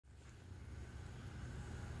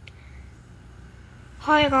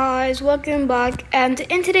Hi guys, welcome back, and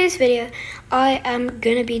in today's video I am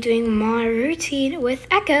gonna be doing my routine with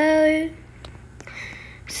Echo.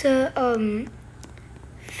 So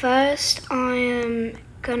first I am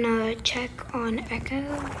gonna check on Echo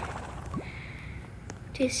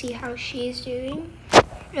to see how she's doing.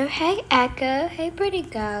 Oh hey Echo, hey pretty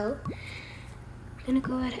girl. I'm gonna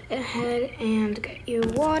go ahead and get your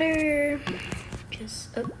water, just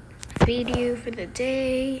feed you for the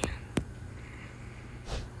day.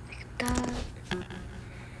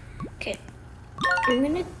 Okay, I'm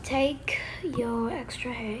gonna take your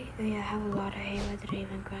extra hay. Oh yeah, I have a lot of hay. Why did I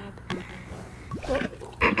even grab?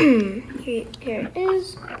 Here it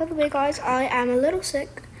is. By the way, guys, I am a little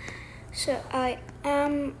sick, so I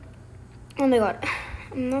am. Oh my god,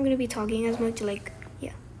 I'm not gonna be talking as much.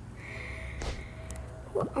 Yeah.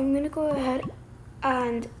 Well, I'm gonna go ahead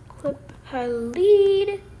and clip her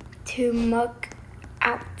lead to muck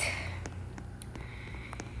out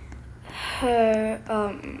her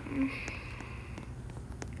oh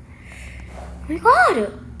my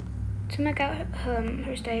god, to make out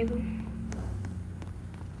her stable.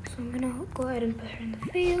 So I'm gonna go ahead and put her in the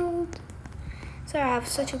field. So I have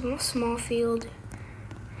such a small field.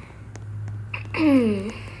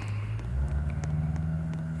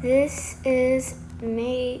 This is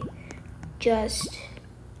me just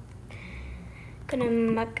gonna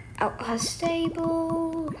muck out her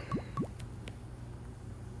stable.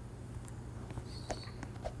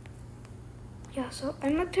 Yeah, so I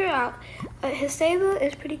mucked her out. His stable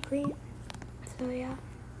is pretty clean, so yeah.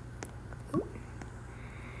 Ooh.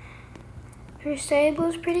 Her stable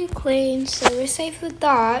is pretty clean, so we're safe with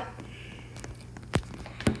that.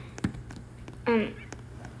 I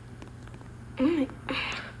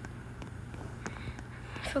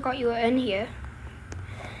forgot you were in here.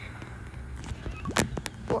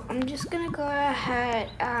 Well, I'm just gonna go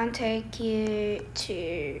ahead and take you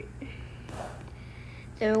to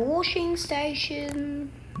the washing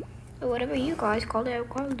station, or whatever you guys call it. I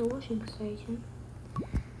call it the washing station.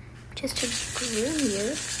 Just to groom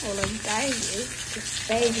you, or like dye you. Just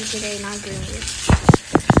bathe you today, not groom you.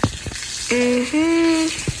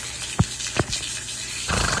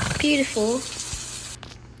 Beautiful.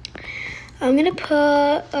 I'm gonna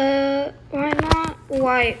put why not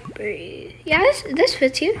white breeze? Yeah, this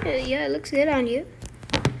fits you. Yeah, it looks good on you.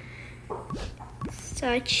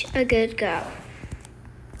 Such a good girl.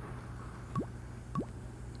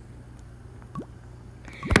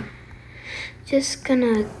 Just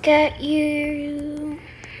gonna get you.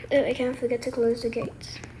 Oh, I can't forget to close the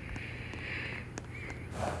gates.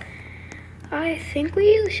 I think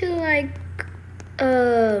we should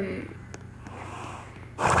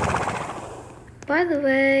by the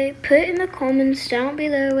way, put in the comments down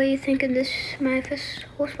below what you think of this my first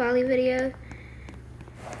Horse Valley video.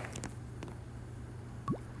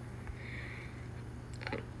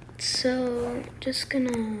 So just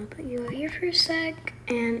gonna put you out here for a sec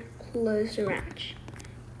and close the ranch.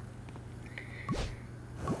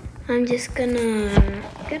 I'm just gonna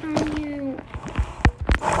get on you.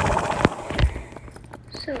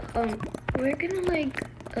 So we're gonna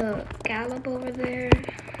gallop over there.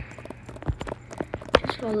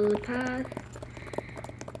 Just follow the path.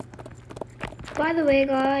 By the way,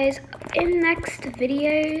 guys, in the next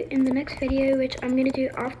video, which I'm gonna do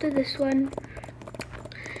after this one,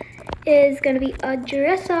 is gonna be a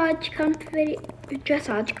dressage comp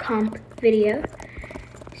video.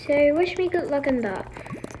 So wish me good luck on that.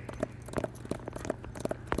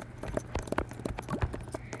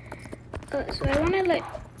 So I wanna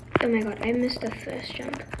oh my god, I missed the first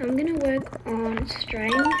jump. I'm gonna work on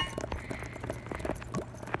strength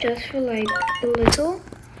just for a little.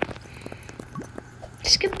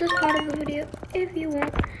 Skip this part of the video if you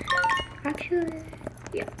want. Actually,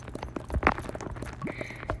 yeah.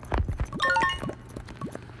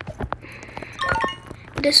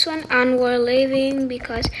 This one, and we're leaving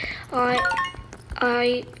because I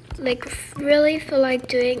really feel like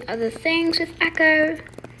doing other things with Echo.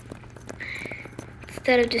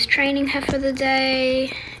 Instead of just training her for the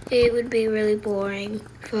day, it would be really boring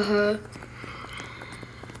for her.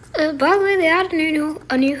 By the way, they added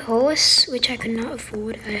a new horse, which I could not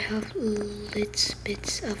afford. I have little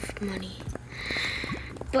bits of money,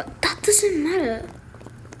 but that doesn't matter.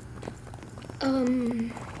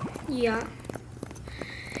 Yeah.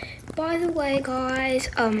 By the way, guys,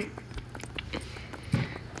 I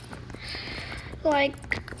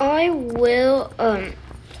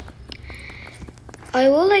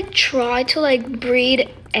will try to breed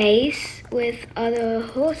Ace with other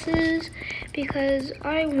horses because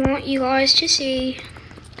I want you guys to see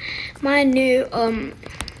my new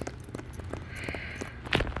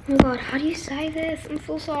my god, how do you say this? I'm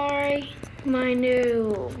so sorry. My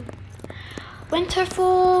new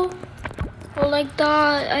Winterfall or like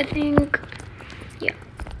that, I think. Yeah.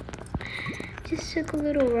 Just took a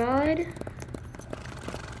little ride.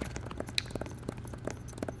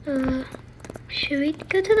 Should we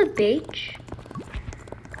go to the beach?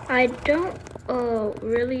 I don't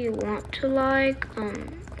really want to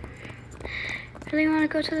really want to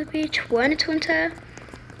go to the beach when it's winter.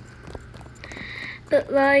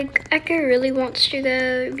 But like, Eka really wants to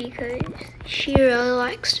go because she really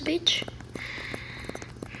likes the beach.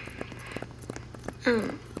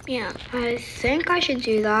 Yeah, I think I should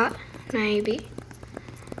do that, maybe.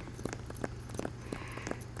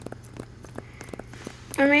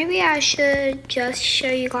 Or maybe I should just show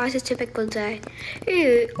you guys a typical day.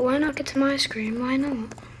 Ooh, why not get some ice cream? Why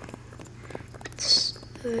not? It's,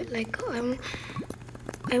 like,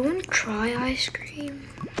 I want to try ice cream.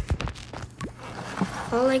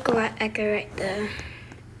 I'll like let Eka right there.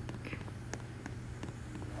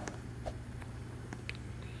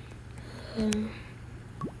 I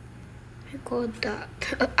got that.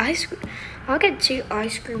 Ice cream. I'll get 2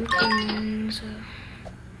 ice cream cones.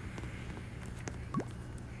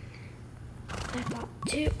 I got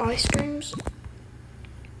 2 ice creams.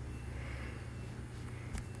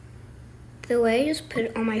 The way I just put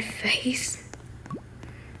it on my face.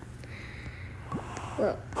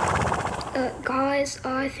 Well, guys,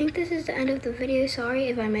 I think this is the end of the video. Sorry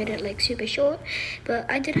if I made it like super short, but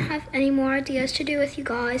I didn't have any more ideas to do with you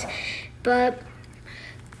guys. But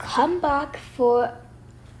come back for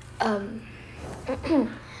come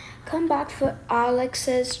back for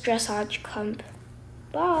Alex's dressage camp.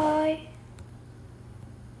 Bye.